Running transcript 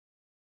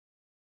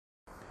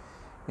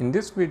In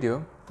this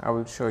video, I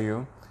will show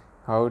you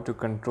how to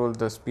control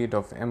the speed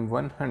of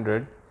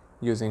M100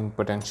 using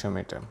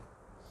potentiometer.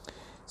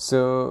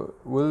 So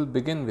we'll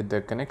begin with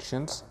the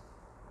connections.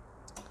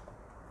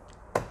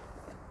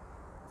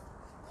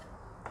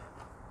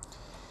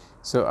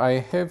 So I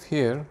have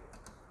here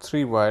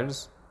 3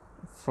 wires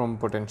from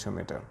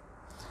potentiometer.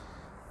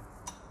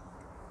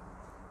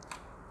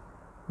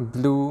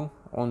 Blue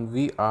on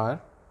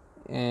VR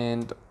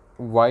and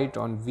white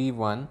on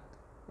V1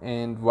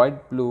 and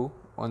white blue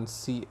on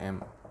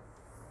CM.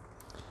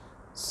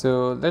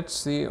 So let's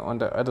see on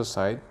the other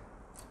side.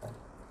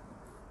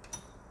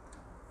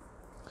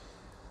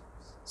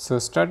 So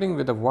starting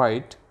with the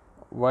white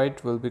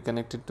will be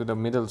connected to the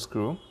middle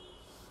screw,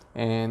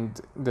 and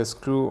the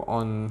screw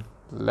on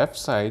left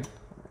side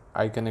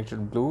I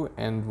connected blue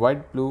and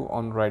white blue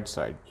on right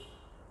side.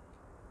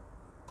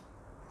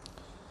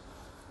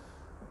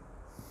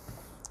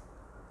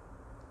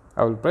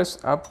 I will press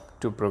up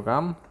to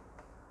program.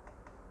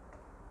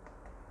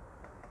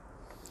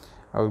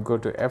 I will go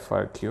to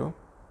FRQ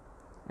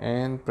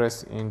and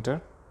press enter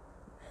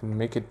and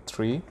make it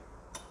 3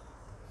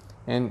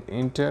 and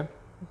enter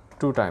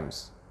 2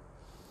 times,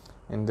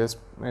 and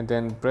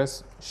then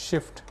press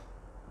shift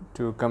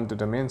to come to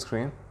the main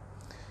screen.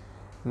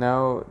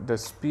 Now the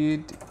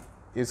speed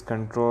is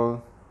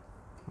controlled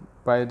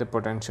by the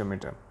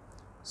potentiometer.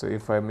 So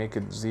if I make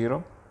it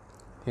 0,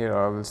 here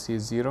I will see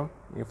 0.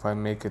 If I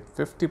make it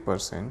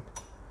 50%,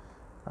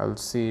 I will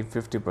see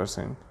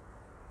 50%,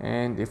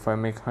 and if I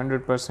make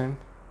 100%,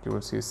 you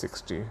will see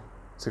 60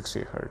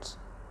 Hertz.